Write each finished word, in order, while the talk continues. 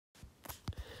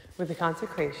with the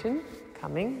consecration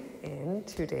coming in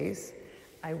 2 days,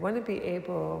 I want to be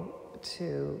able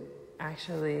to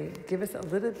actually give us a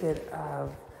little bit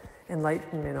of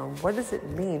enlightenment on what does it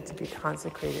mean to be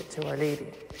consecrated to Our Lady.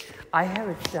 I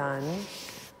have done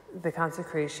the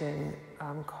consecration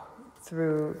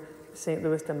through St.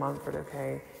 Louis de Montfort,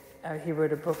 okay? He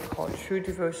wrote a book called True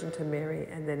Devotion to Mary,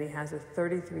 and then he has a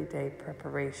 33-day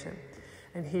preparation.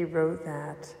 And he wrote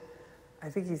that, I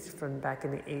think he's from back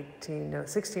in the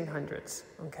 1600s,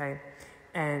 okay?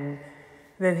 And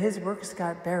then his works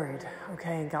got buried,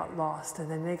 okay, and got lost. And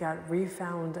then they got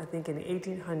refound, I think, in the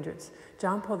 1800s.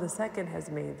 John Paul II has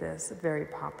made this very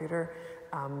popular.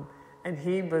 And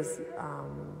he was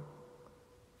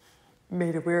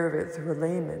made aware of it through a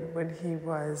layman when he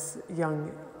was a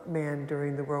young man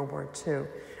during the World War II.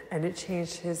 And it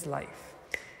changed his life.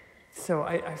 So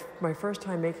my first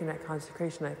time making that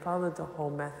consecration, I followed the whole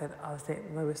method of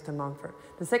St. Louis de Montfort.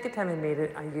 The second time I made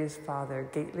it, I used Father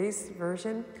Gately's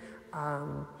version.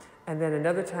 And then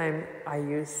another time I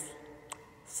used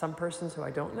some persons who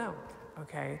I don't know,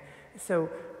 okay? So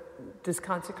this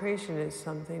consecration is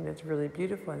something that's really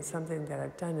beautiful and something that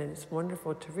I've done, and it's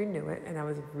wonderful to renew it, and I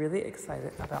was really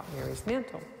excited about Mary's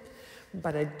Mantle.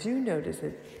 But I do notice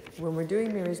that when we're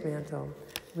doing Mary's Mantle,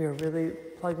 we are really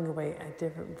plugging away at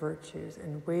different virtues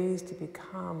and ways to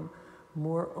become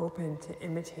more open to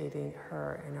imitating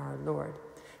her and our Lord.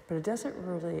 But it doesn't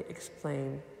really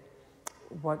explain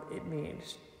what it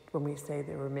means when we say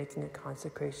that we're making a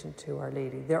consecration to Our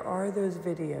Lady. There are those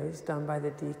videos done by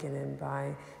the deacon and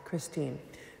by Christine,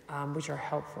 which are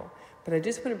helpful. But I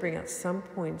just want to bring out some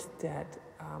points that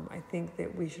I think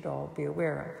that we should all be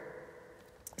aware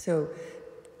of. So,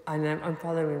 and I'm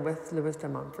following with Louis de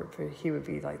Montfort, for he would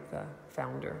be like the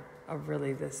founder of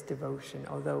really this devotion,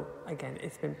 although, again,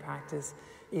 it's been practiced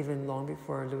even long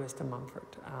before Louis de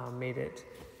Montfort made it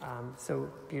so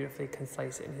beautifully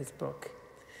concise in his book.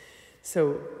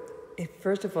 So,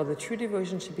 first of all, the true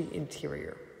devotion should be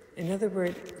interior. In other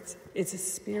words, it's a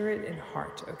spirit and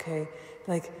heart, okay?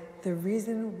 Like, the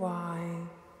reason why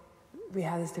we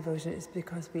have this devotion is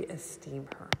because we esteem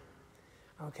her,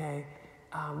 okay?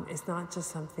 It's not just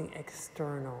something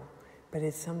external, but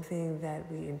it's something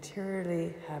that we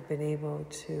interiorly have been able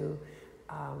to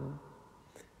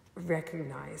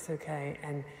recognize, okay?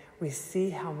 And we see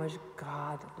how much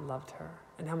God loved her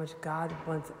and how much God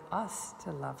wants us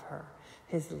to love her.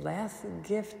 His last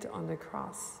gift on the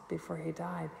cross before he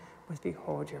died was,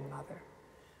 behold your mother.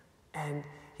 And,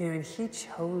 and he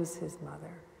chose his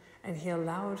mother, and he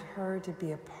allowed her to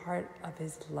be a part of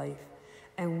his life.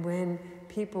 And when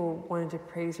people wanted to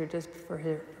praise her just for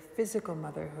her physical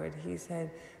motherhood, he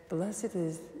said, blessed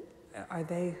are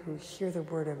they who hear the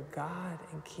word of God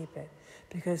and keep it,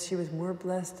 because she was more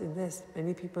blessed in this.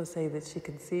 Many people say that she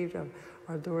conceived of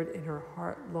our Lord in her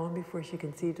heart long before she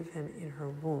conceived of him in her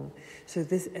womb. So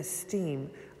this esteem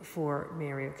for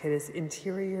Mary, okay, this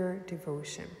interior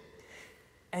devotion.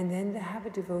 And then to have a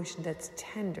devotion that's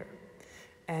tender.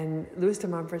 And Louis de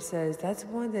Montfort says that's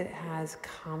one that has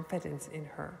confidence in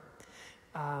her.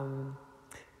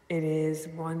 It is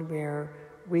one where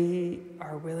we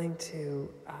are willing to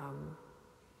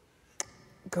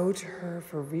go to her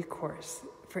for recourse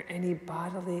for any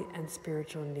bodily and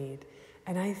spiritual need.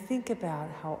 And I think about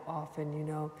how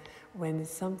often, when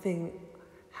something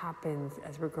happens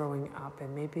as we're growing up,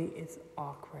 and maybe it's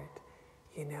awkward,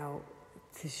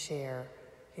 to share.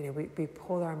 We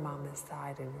pull our mom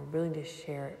aside and we're willing to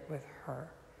share it with her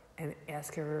and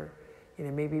ask her,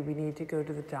 maybe we need to go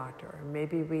to the doctor, or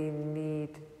maybe we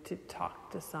need to talk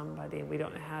to somebody and we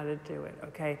don't know how to do it,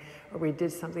 okay? Or we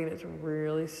did something that's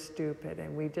really stupid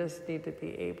and we just need to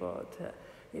be able to,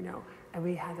 and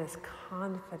we have this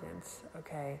confidence,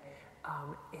 okay,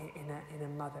 in a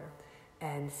mother.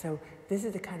 And so this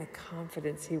is the kind of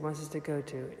confidence he wants us to go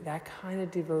to. That kind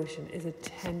of devotion is a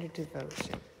tender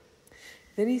devotion.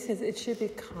 Then he says it should be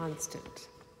constant.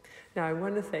 Now, I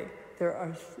want to say there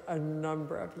are a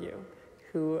number of you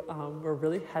who were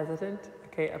really hesitant,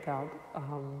 okay, about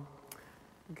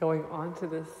going on to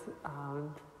this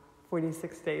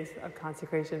 46 days of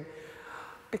consecration,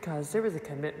 because there was a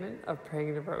commitment of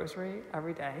praying the rosary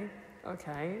every day,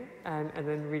 okay, and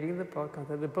then reading the book,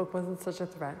 although the book wasn't such a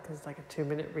threat because it's like a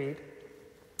 2-minute read.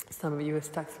 Some of you have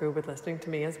stuck through with listening to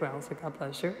me as well, so God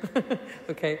bless you,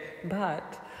 okay,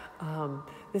 but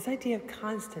this idea of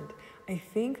constant, I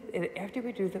think that after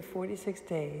we do the 46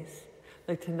 days,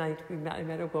 like tonight, I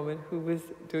met a woman who was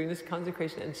doing this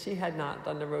consecration, and she had not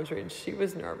done the rosary, and she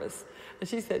was nervous. And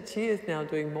she said she is now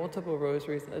doing multiple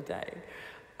rosaries a day.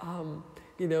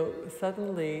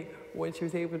 Suddenly when she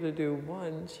was able to do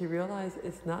one, she realized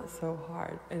it's not so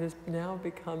hard, and it's now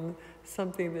become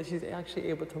something that she's actually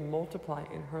able to multiply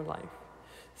in her life.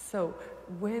 So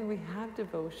when we have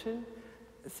devotion,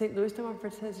 St. Louis de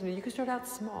Montfort says, you can start out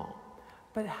small,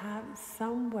 but have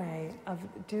some way of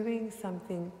doing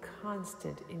something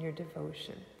constant in your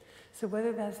devotion. So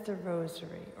whether that's the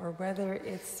rosary, or whether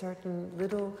it's certain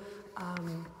little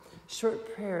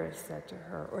short prayers said to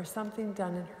her, or something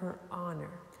done in her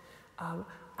honor,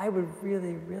 I would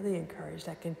really, really encourage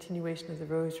that continuation of the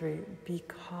rosary,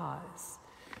 because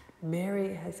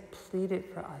Mary has pleaded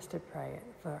for us to pray it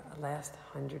for the last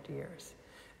 100 years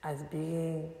as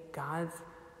being God's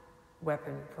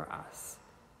weapon for us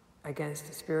against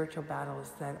the spiritual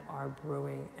battles that are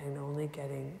brewing and only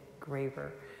getting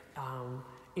graver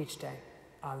each day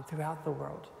throughout the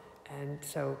world. And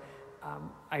so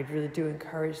I really do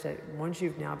encourage that once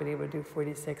you've now been able to do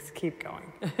 46, keep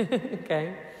going,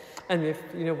 okay? And if,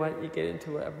 you know what, you get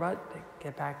into a rut,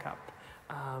 get back up.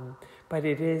 But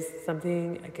it is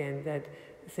something, again, that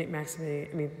St.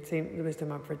 Louis de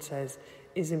Montfort says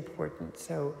is important.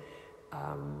 So,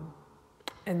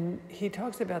 and he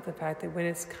talks about the fact that when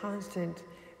it's constant,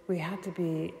 we have to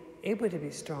be able to be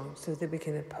strong so that we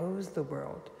can oppose the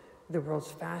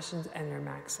world's fashions and their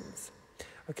maxims.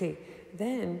 Okay,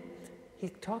 then he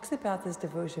talks about this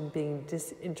devotion being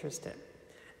disinterested.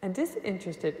 And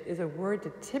disinterested is a word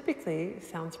that typically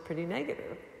sounds pretty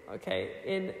negative, okay,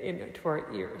 to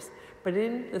our ears. But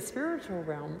in the spiritual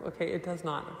realm, okay, it does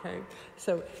not, okay?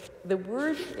 So the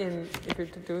word if you're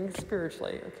doing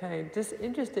spiritually, okay,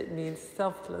 disinterested means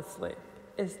selflessly.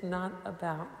 It's not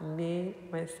about me,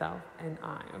 myself, and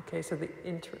I, okay? So the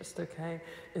interest, okay,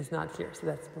 is not here. So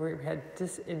that's where we had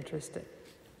disinterested,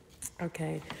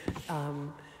 okay?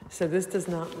 So this does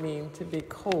not mean to be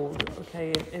cold,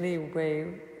 okay, in any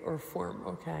way or form,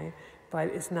 okay? But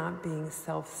it's not being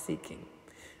self-seeking.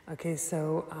 Okay,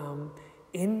 so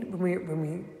when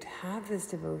we have this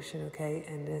devotion, okay,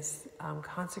 and this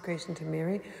consecration to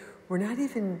Mary, we're not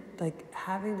even like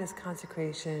having this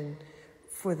consecration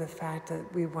for the fact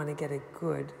that we want to get a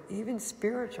good, even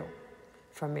spiritual,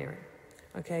 from Mary,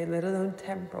 okay, let alone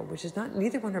temporal, which is not,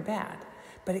 neither one are bad,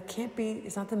 but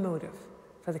it's not the motive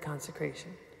for the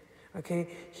consecration, okay?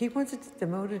 He wants the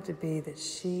motive to be that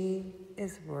she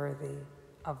is worthy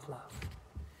of love,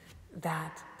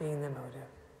 that being the motive.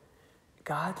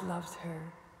 God loves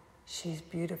her. She's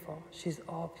beautiful. She's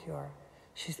all pure.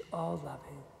 She's all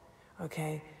loving,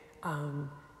 okay?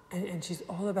 And she's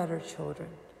all about her children,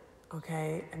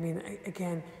 okay? I mean,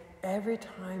 again, every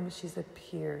time she's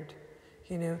appeared,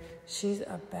 she's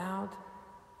about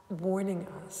warning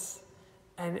us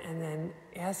and then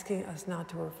asking us not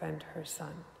to offend her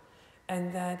son.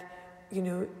 And that,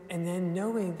 and then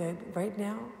knowing that right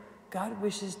now, God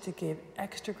wishes to give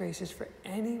extra graces for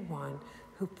anyone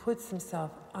who puts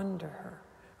himself under her.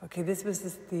 Okay, this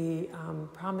was the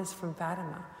promise from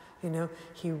Fatima.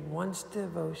 He wants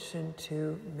devotion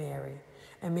to Mary.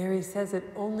 And Mary says it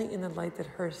only in the light that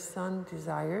her son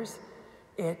desires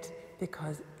it,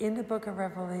 because in the book of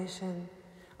Revelation,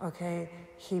 okay,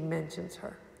 he mentions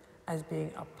her as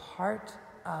being a part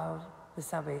of the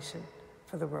salvation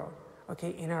for the world.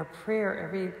 Okay, in our prayer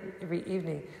every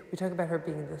evening, we talk about her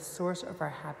being the source of our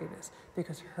happiness,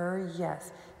 because her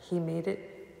yes, he made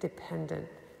it dependent,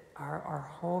 our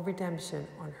whole redemption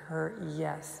on her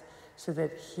yes, so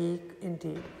that he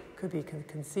indeed could be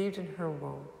conceived in her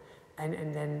womb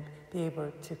and then be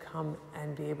able to come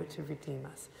and be able to redeem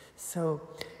us. So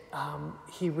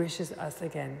he wishes us,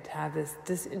 again, to have this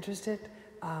disinterested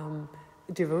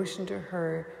devotion to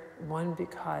her, one,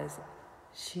 because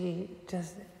she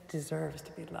just deserves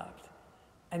to be loved,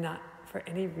 and not for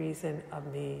any reason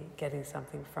of me getting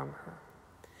something from her.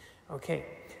 Okay,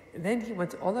 then he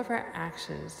wants all of our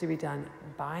actions to be done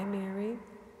by Mary,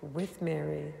 with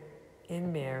Mary,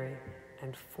 in Mary,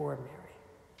 and for Mary.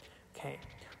 Okay,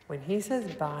 when he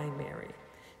says by Mary,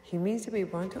 he means that we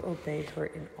want to obey her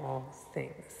in all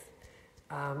things.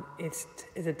 It's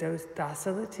a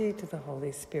docility to the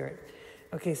Holy Spirit.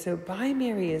 Okay, so by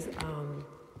Mary is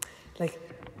like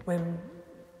when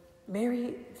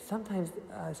Mary, sometimes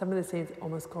some of the saints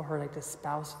almost call her like the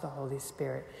spouse of the Holy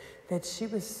Spirit, that she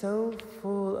was so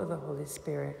full of the Holy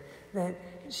Spirit that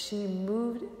she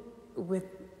moved with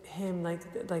him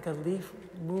like a leaf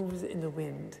moves in the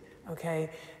wind, okay?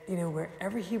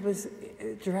 Wherever he was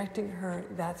directing her,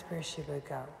 that's where she would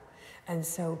go. And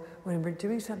so when we're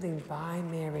doing something by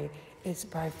Mary, it's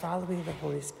by following the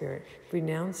Holy Spirit,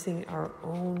 renouncing our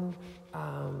own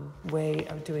way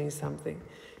of doing something.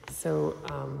 So,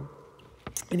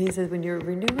 and he says, when you're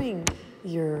renewing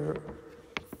your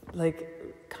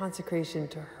like consecration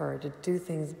to her, to do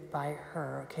things by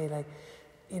her, okay? Like,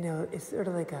 it's sort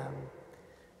of like a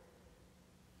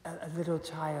little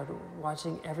child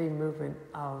watching every movement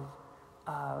of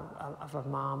a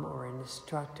mom or an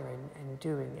instructor and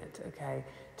doing it, okay?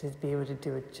 To be able to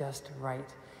do it just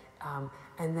right.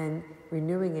 And then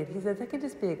renewing it, he says, it could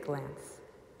just be a glance.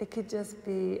 It could just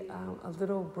be a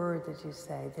little word that you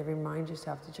say to remind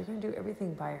yourself that you're going to do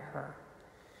everything by her.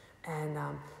 And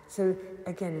so,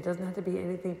 again, it doesn't have to be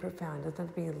anything profound. It doesn't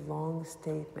have to be a long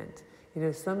statement.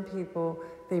 Some people,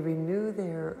 they renew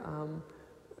their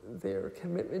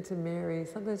commitment to Mary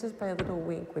sometimes just by a little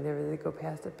wink whenever they go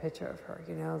past a picture of her.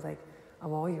 Like,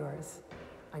 I'm all yours.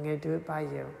 I'm going to do it by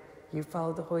you. You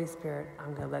follow the Holy Spirit.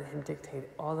 I'm going to let him dictate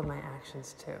all of my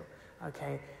actions too.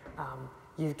 Okay?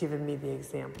 You've given me the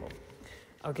example.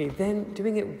 Okay, then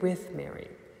doing it with Mary.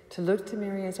 To look to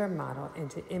Mary as our model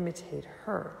and to imitate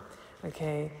her.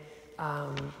 Okay?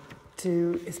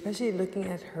 To especially looking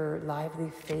at her lively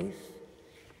faith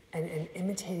and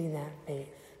imitating that faith.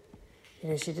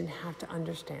 She didn't have to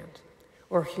understand.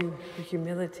 Or her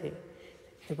humility,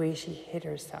 the way she hid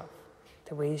herself,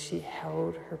 the way she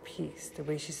held her peace, the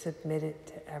way she submitted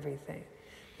to everything.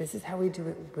 This is how we do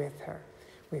it with her.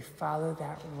 We follow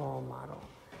that role model,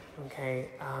 okay?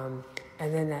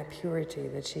 And then that purity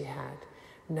that she had,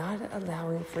 not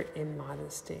allowing for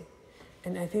immodesty.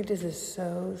 And I think this is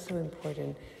so, so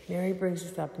important. Mary brings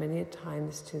this up many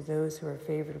times to those who are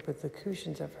favored with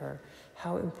locutions of her,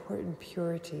 how important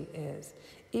purity is.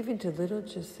 Even to little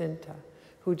Jacinta,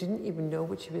 who didn't even know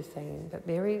what she was saying, but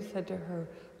Mary said to her,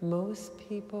 most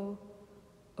people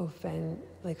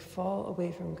fall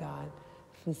away from God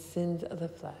from sins of the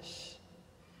flesh.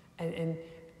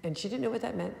 And she didn't know what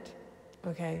that meant,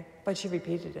 okay? But she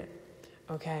repeated it,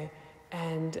 okay?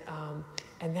 And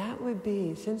that would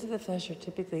be, sins of the flesh are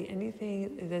typically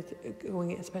anything that's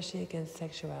going especially against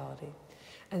sexuality.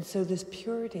 And so this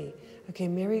purity, okay,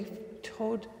 Mary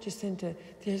told Jacinta,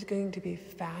 there's going to be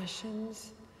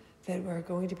fashions that are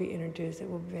going to be introduced that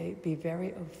will be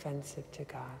very offensive to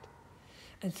God.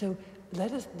 And so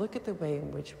let us look at the way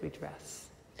in which we dress.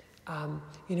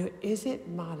 Is it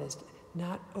modest,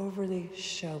 not overly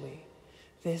showy?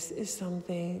 This is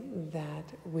something that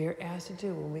we're asked to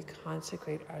do when we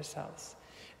consecrate ourselves.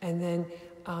 And then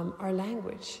our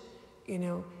language,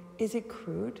 is it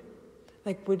crude?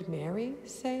 Like, would Mary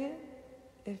say it?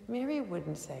 If Mary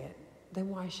wouldn't say it, then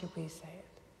why should we say it?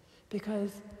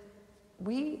 Because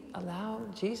we allow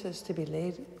Jesus to be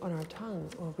laid on our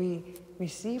tongue, or we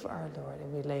receive our Lord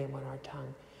and we lay him on our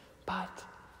tongue. But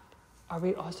are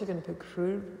we also going to put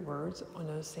crude words on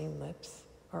those same lips,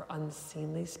 or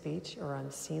unseemly speech, or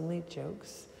unseemly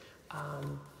jokes,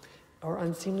 or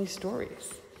unseemly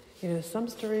stories? Some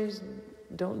stories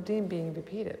don't deem being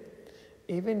repeated,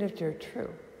 even if they're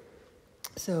true.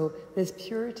 So this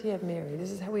purity of Mary,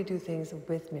 this is how we do things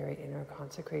with Mary in our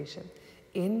consecration.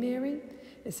 In Mary,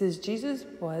 it says Jesus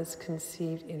was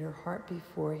conceived in her heart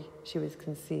before he was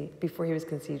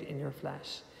conceived in her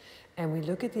flesh. And we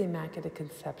look at the Immaculate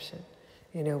Conception.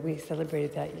 We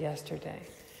celebrated that yesterday.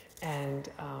 And,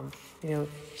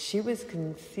 she was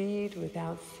conceived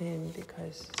without sin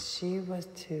because she was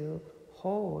to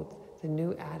hold the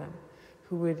new Adam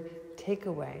who would take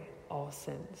away all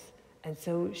sins. And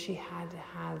so she had to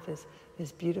have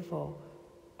this beautiful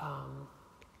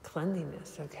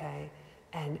cleanliness, okay?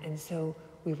 And so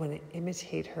we want to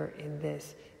imitate her in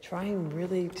this, trying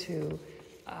really to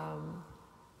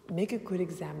make a good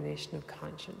examination of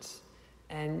conscience.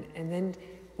 And then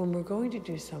when we're going to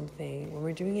do something, when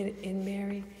we're doing it in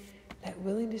Mary, that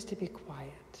willingness to be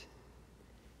quiet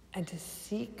and to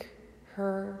seek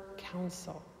her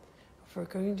counsel. If we're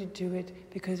going to do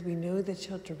it because we know that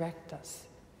she'll direct us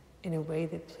in a way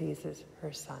that pleases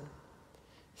her Son.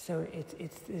 So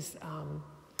it's this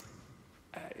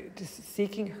just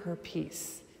seeking her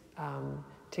peace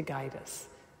to guide us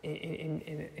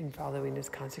in following this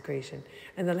consecration.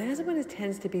 And the last one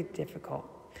tends to be difficult.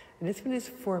 And this one is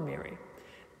for Mary.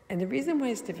 And the reason why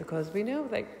it's difficult is we know,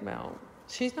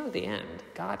 she's not the end.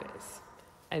 God is.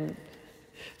 And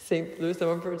St. Louis of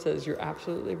Mumford says, you're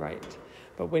absolutely right.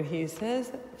 But when he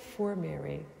says for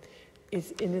Mary,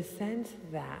 it's in the sense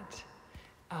that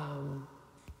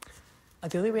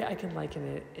the only way I can liken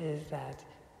it is that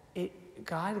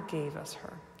God gave us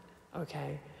her,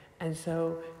 okay? And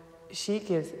so she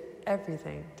gives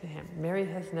everything to him. Mary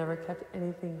has never kept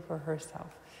anything for herself.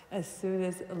 As soon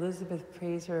as Elizabeth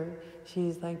praised her,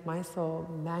 she's like, my soul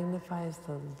magnifies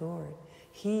the Lord.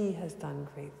 He has done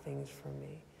great things for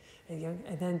me.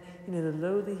 And then, the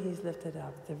lowly he's lifted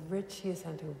up, the rich he has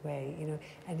sent away,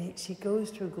 and she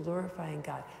goes through glorifying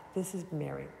God. This is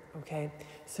Mary, okay?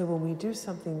 So when we do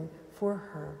something for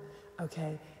her,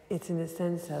 okay, it's in the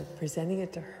sense of presenting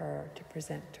it to her to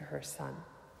present to her son.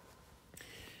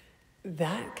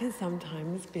 That can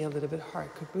sometimes be a little bit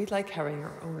hard because we like having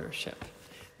our ownership,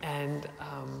 and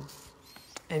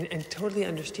totally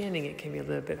understanding it can be a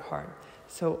little bit hard.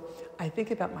 So I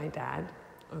think about my dad,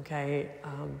 okay,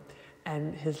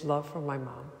 and his love for my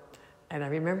mom. And I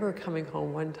remember coming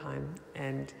home one time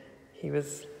and he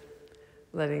was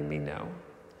letting me know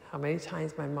how many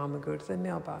times my mom would go to the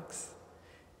mailbox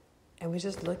and was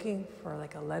just looking for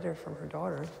like a letter from her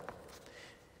daughter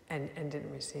and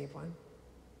didn't receive one.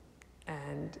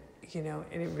 And, and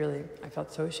it really, I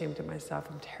felt so ashamed of myself.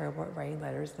 I'm terrible at writing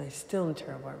letters, and I still am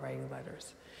terrible at writing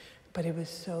letters. But it was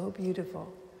so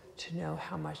beautiful to know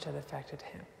how much that affected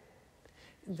him,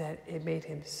 that it made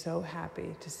him so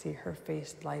happy to see her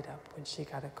face light up when she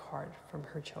got a card from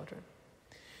her children.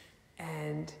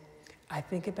 And I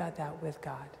think about that with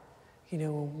God.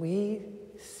 When we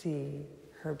see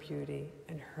her beauty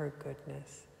and her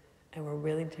goodness, and we're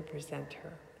willing to present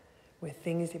her with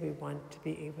things that we want to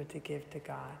be able to give to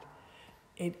God,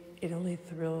 it only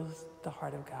thrills the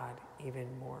heart of God even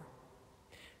more.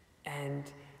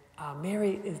 And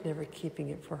Mary is never keeping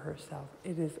it for herself.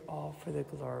 It is all for the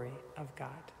glory of God.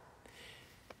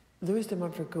 Louis de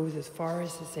Montfort goes as far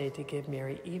as to say to give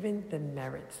Mary even the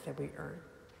merits that we earn.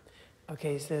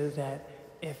 Okay, so that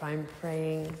if I'm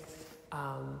praying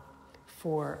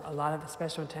for a lot of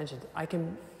special intentions, I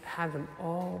can have them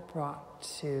all brought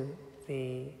to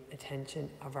the attention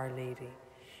of Our Lady,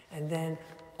 and then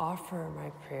offer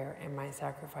my prayer and my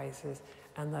sacrifices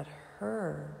and let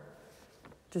her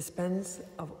dispense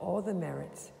of all the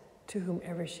merits to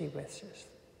whomever she wishes.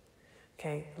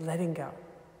 Okay, letting go.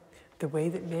 The way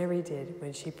that Mary did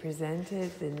when she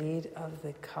presented the need of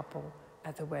the couple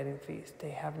at the wedding feast.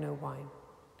 They have no wine.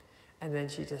 And then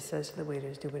she just says to the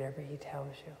waiters, do whatever he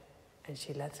tells you. And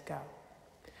she lets go.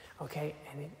 Okay,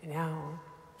 and now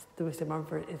Louis de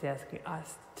Montfort is asking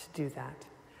us to do that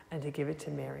and to give it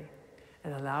to Mary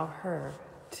and allow her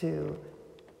to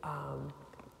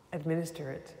administer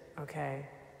it, okay,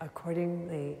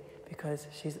 accordingly, because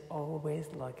she's always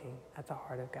looking at the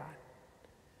heart of God.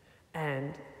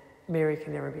 And Mary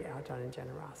can never be outdone in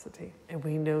generosity. And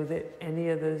we know that any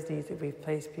of those needs that we've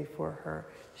placed before her,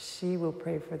 she will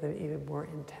pray for them even more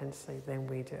intensely than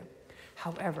we do.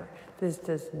 However, this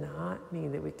does not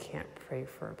mean that we can't pray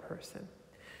for a person.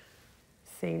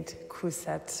 Saint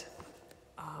Cousette,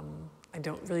 I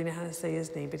don't really know how to say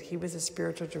his name, but he was a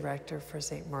spiritual director for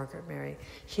St. Margaret Mary.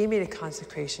 He made a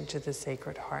consecration to the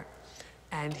Sacred Heart.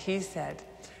 And he said,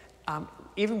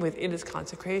 even within his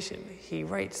consecration, he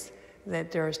writes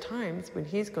that there is times when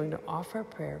he's going to offer a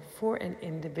prayer for an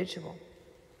individual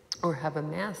or have a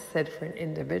mass said for an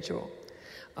individual,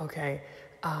 okay?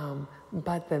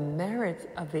 But the merits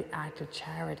of the act of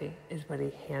charity is what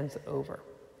he hands over,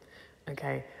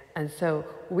 okay? And so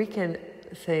we can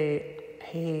say,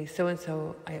 hey,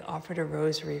 so-and-so, I offered a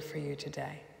rosary for you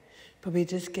today. But we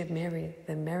just give Mary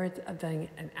the merits of doing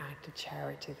an act of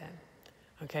charity then.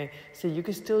 Okay, so you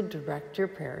can still direct your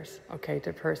prayers, okay,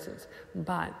 to persons.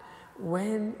 But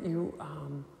when you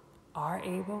are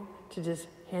able to just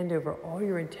hand over all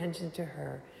your intentions to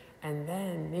her and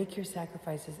then make your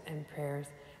sacrifices and prayers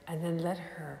and then let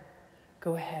her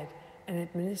go ahead and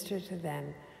administer to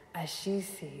them as she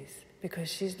sees, because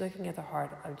she's looking at the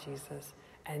heart of Jesus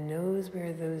and knows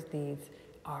where those needs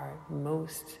are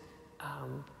most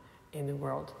in the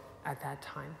world at that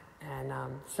time. And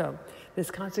so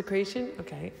this consecration,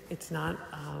 okay, it's not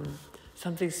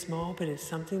something small, but it's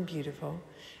something beautiful.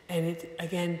 And it's,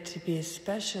 again, to be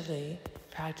especially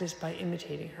practiced by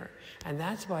imitating her. And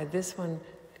that's why this one,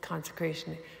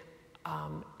 consecration,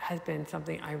 has been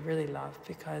something I really love,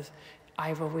 because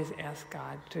I've always asked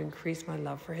God to increase my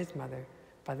love for his mother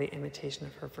by the imitation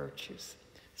of her virtues.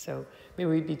 So may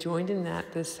we be joined in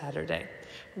that this Saturday,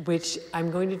 which I'm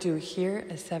going to do here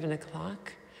at 7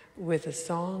 o'clock with a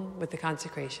song, with the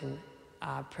consecration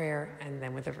prayer, and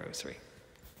then with a rosary.